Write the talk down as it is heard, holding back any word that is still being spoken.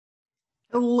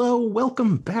Hello,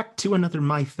 welcome back to another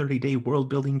My 30-Day World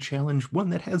Building Challenge, one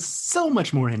that has so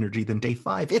much more energy than day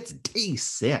 5. It's day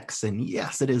 6, and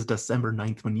yes, it is December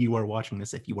 9th when you are watching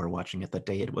this, if you are watching it the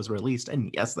day it was released,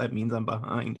 and yes, that means I'm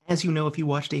behind. As you know, if you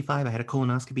watched day 5, I had a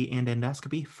colonoscopy and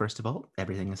endoscopy. First of all,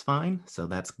 everything is fine, so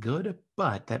that's good,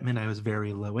 but that meant I was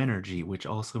very low energy, which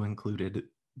also included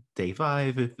day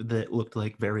 5 if that looked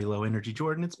like very low energy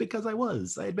Jordan. It's because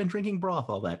I had been drinking broth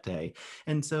all that day,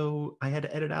 and so I had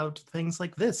to edit out things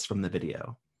like this from the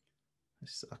video.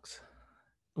 This sucks.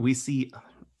 We see,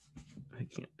 I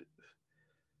can't,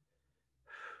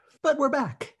 but we're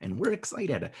back and we're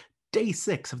excited. Day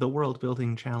 6 of the World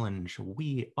Building Challenge.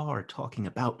 We are talking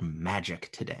about magic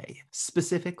today.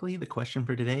 Specifically, the question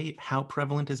for today, how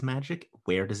prevalent is magic?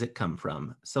 Where does it come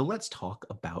from? So let's talk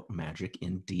about magic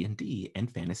in D&D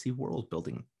and fantasy world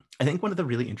building. I think one of the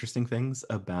really interesting things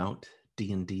about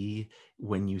D&D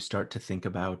when you start to think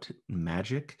about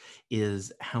magic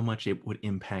is how much it would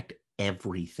impact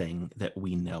everything that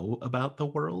we know about the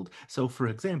world. So for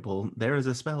example, there is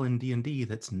a spell in D&D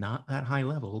that's not that high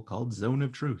level called Zone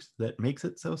of Truth that makes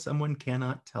it so someone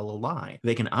cannot tell a lie.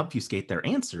 They can obfuscate their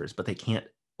answers, but they can't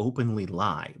openly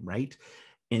lie, right?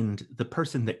 And the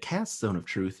person that casts Zone of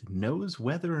Truth knows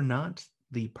whether or not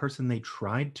the person they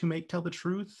tried to make tell the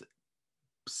truth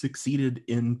succeeded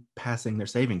in passing their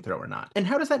saving throw or not. And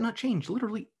how does that not change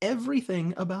literally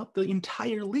everything about the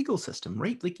entire legal system,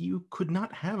 right? Like you could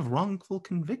not have wrongful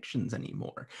convictions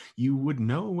anymore. You would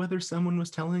know whether someone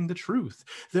was telling the truth.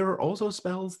 There are also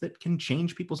spells that can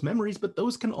change people's memories, but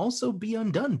those can also be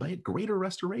undone by a greater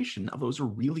restoration. Now, those are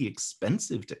really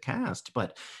expensive to cast,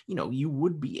 but you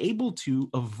would be able to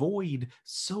avoid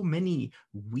so many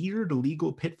weird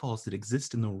legal pitfalls that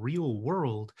exist in the real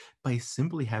world by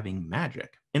simply having magic.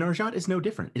 And Arjaat is no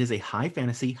different. It is a high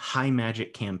fantasy, high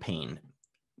magic campaign.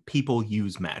 People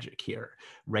use magic here,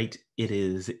 right? It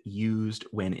is used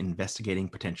when investigating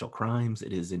potential crimes.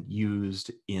 It is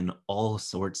used in all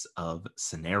sorts of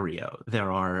scenarios.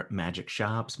 There are magic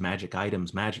shops, magic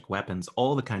items, magic weapons,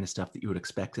 all the kind of stuff that you would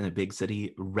expect in a big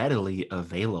city readily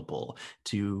available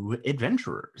to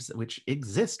adventurers, which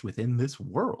exist within this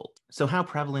world. So how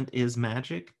prevalent is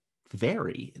magic?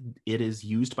 Vary. It is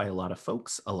used by a lot of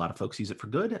folks. A lot of folks use it for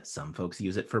good. Some folks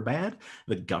use it for bad.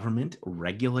 The government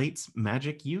regulates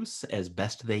magic use as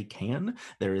best they can.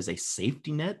 There is a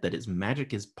safety net that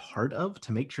magic is part of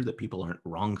to make sure that people aren't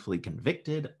wrongfully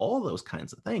convicted, all those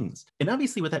kinds of things. And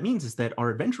obviously what that means is that our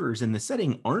adventurers in this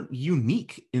setting aren't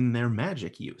unique in their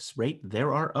magic use, right?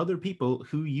 There are other people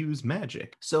who use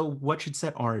magic. So what should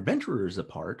set our adventurers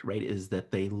apart, right, is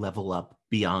that they level up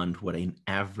beyond what an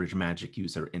average magic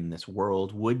user in this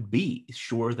world would be.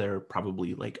 Sure, they're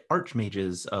probably like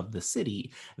archmages of the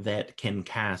city that can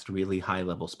cast really high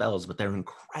level spells, but they're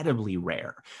incredibly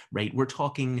rare, right? We're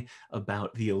talking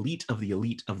about the elite of the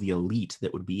elite of the elite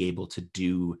that would be able to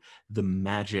do the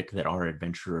magic that our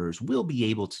adventurers will be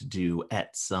able to do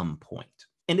at some point.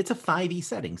 And it's a 5e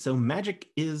setting, so magic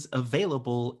is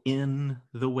available in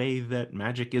the way that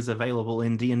magic is available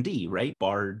in D&D, right?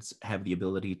 Bards have the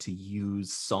ability to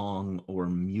use song or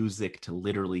music to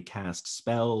literally cast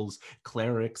spells.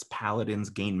 Clerics, paladins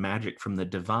gain magic from the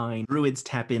divine. Druids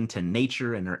tap into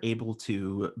nature and are able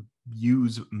to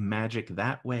use magic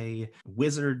that way.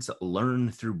 Wizards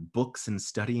learn through books and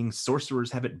studying.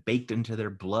 Sorcerers have it baked into their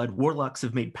blood. Warlocks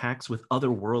have made pacts with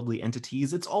otherworldly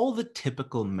entities. It's all the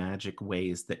typical magic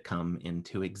ways that come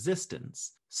into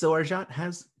existence. So Arjaat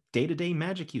has day-to-day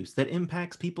magic use that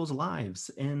impacts people's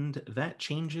lives, and that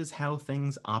changes how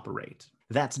things operate.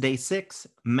 That's day 6,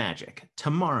 magic.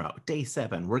 Tomorrow, day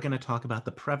 7, we're going to talk about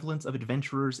the prevalence of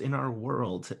adventurers in our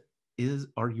world.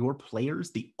 Are your players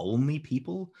the only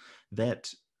people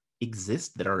that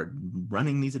exist that are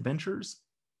running these adventures?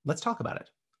 Let's talk about it.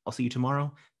 I'll see you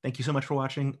tomorrow. Thank you so much for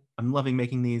watching. I'm loving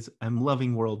making these. I'm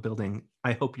loving world building.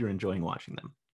 I hope you're enjoying watching them.